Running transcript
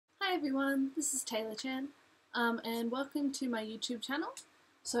Hi everyone, this is Taylor Chan, and welcome to my YouTube channel.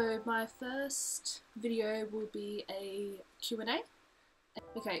 So my first video will be a Q&A.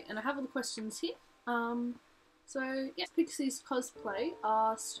 Okay, and I have all the questions here. Pixie's Cosplay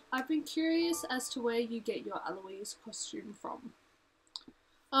asked, I've been curious as to where you get your Eloise costume from.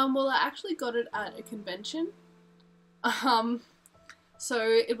 Well, I actually got it at a convention. So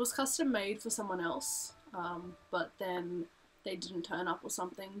it was custom made for someone else, but then they didn't turn up or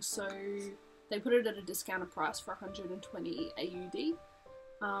something, so they put it at a discounted price for 120 AUD.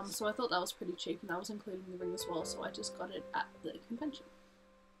 So I thought that was pretty cheap, and that was including the ring as well, so I just got it at the convention.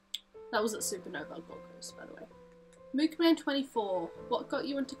 That was at Supernova Gold Coast, by the way. Mookman24, what got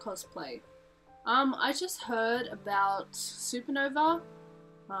you into cosplay? I just heard about Supernova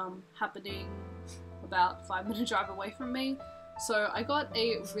happening about 5-minute drive away from me, so I got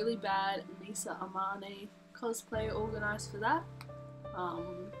a really bad Misa Amane cosplay organised for that.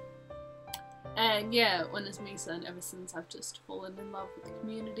 And yeah, went as Misa, and ever since I've just fallen in love with the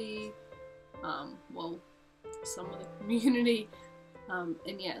community. Well, some of the community. And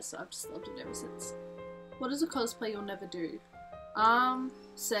yeah, so I've just loved it ever since. What is a cosplay you'll never do?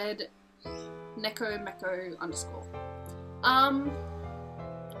 Said NekoMeko_.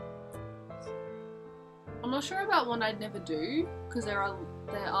 I'm not sure about one I'd never do, because there are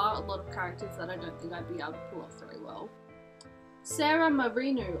a lot of characters that I don't think I'd be able to pull off very well. Sarah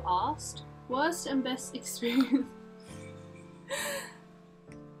Marinu asked, worst and best experience...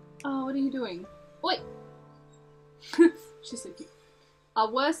 Oh, what are you doing? Wait! She's so cute.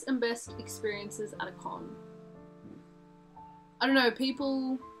 Worst and best experiences at a con. I don't know,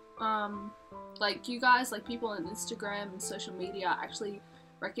 people, like you guys, like people on Instagram and social media are actually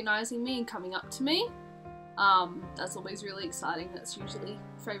recognizing me and coming up to me. That's always really exciting. That's usually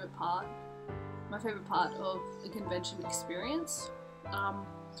my favourite part of the convention experience.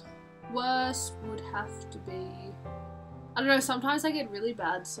 Worst would have to be, I don't know, sometimes I get really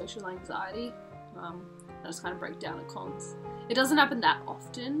bad social anxiety. I just kind of break down at cons. It doesn't happen that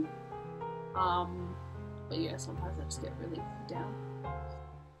often, but yeah, sometimes I just get really down.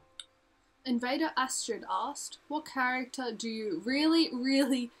 Invader Astrid asked, what character do you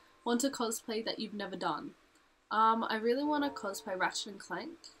really want to cosplay that you've never done? I really want to cosplay Ratchet &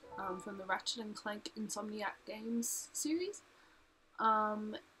 Clank from the Ratchet & Clank Insomniac Games series.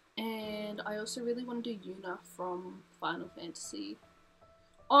 And I also really want to do Yuna from Final Fantasy.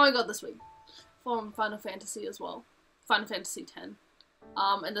 Oh my god, this week. From Final Fantasy as well. Final Fantasy X.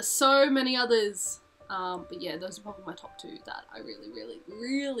 And there's so many others. But yeah, those are probably my top two that I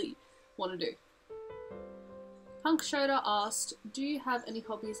really want to do. Punk Shoda asked, do you have any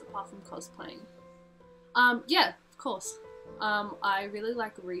hobbies apart from cosplaying? Yeah, of course. I really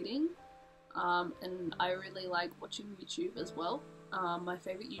like reading, and I really like watching YouTube as well. My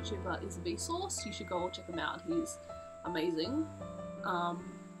favourite YouTuber is Vsauce. You should go and check him out. He's amazing.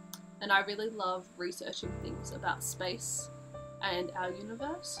 And I really love researching things about space and our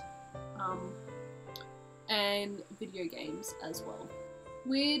universe, and video games as well.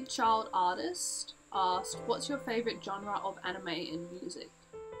 Weird Child Artist asked, what's your favourite genre of anime and music?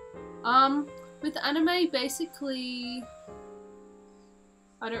 With anime, basically,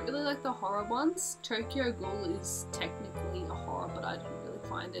 I don't really like the horror ones. Tokyo Ghoul is technically a horror, but I didn't really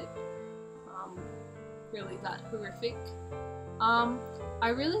find it really that horrific. I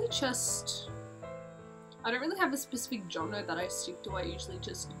don't really have a specific genre that I stick to. I usually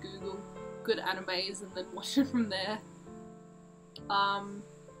just Google good animes and then watch it from there. And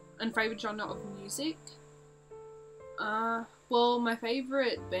favourite genre of music? Well, my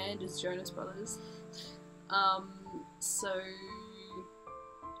favourite band is Jonas Brothers. So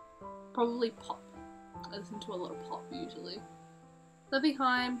probably pop. I listen to a lot of pop usually. Levy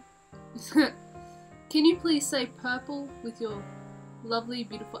Heim. Can you please say purple with your lovely,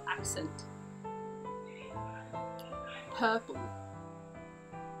 beautiful accent? Purple.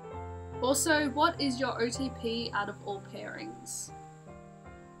 Also, what is your OTP out of all pairings?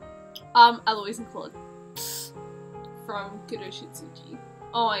 Eloise and Claude. From Kudoshitsuji.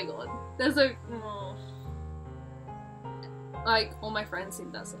 Oh my god. There's a... Oh. Like, all my friends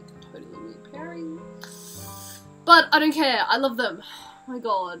think that's like a totally weird pairing. But I don't care. I love them. Oh my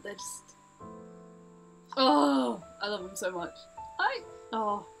god. They're just... Oh, I love them so much. I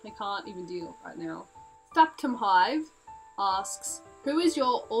can't even deal right now. Staptum Hive asks, who is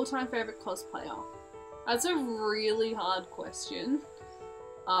your all-time favourite cosplayer? That's a really hard question.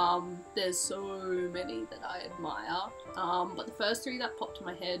 There's so many that I admire, but the first three that popped to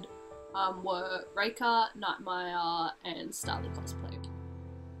my head were Reika, Nightmare, and Starly Cosplay.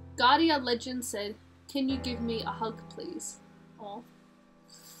 Guardia Legend said, can you give me a hug please? Aw.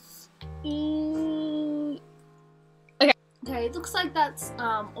 Okay, it looks like that's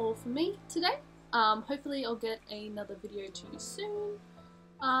all for me today. Hopefully I'll get another video to you soon.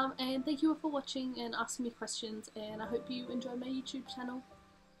 And thank you all for watching and asking me questions, and I hope you enjoy my YouTube channel.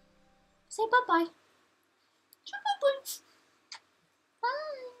 Say bye-bye. Bye-bye.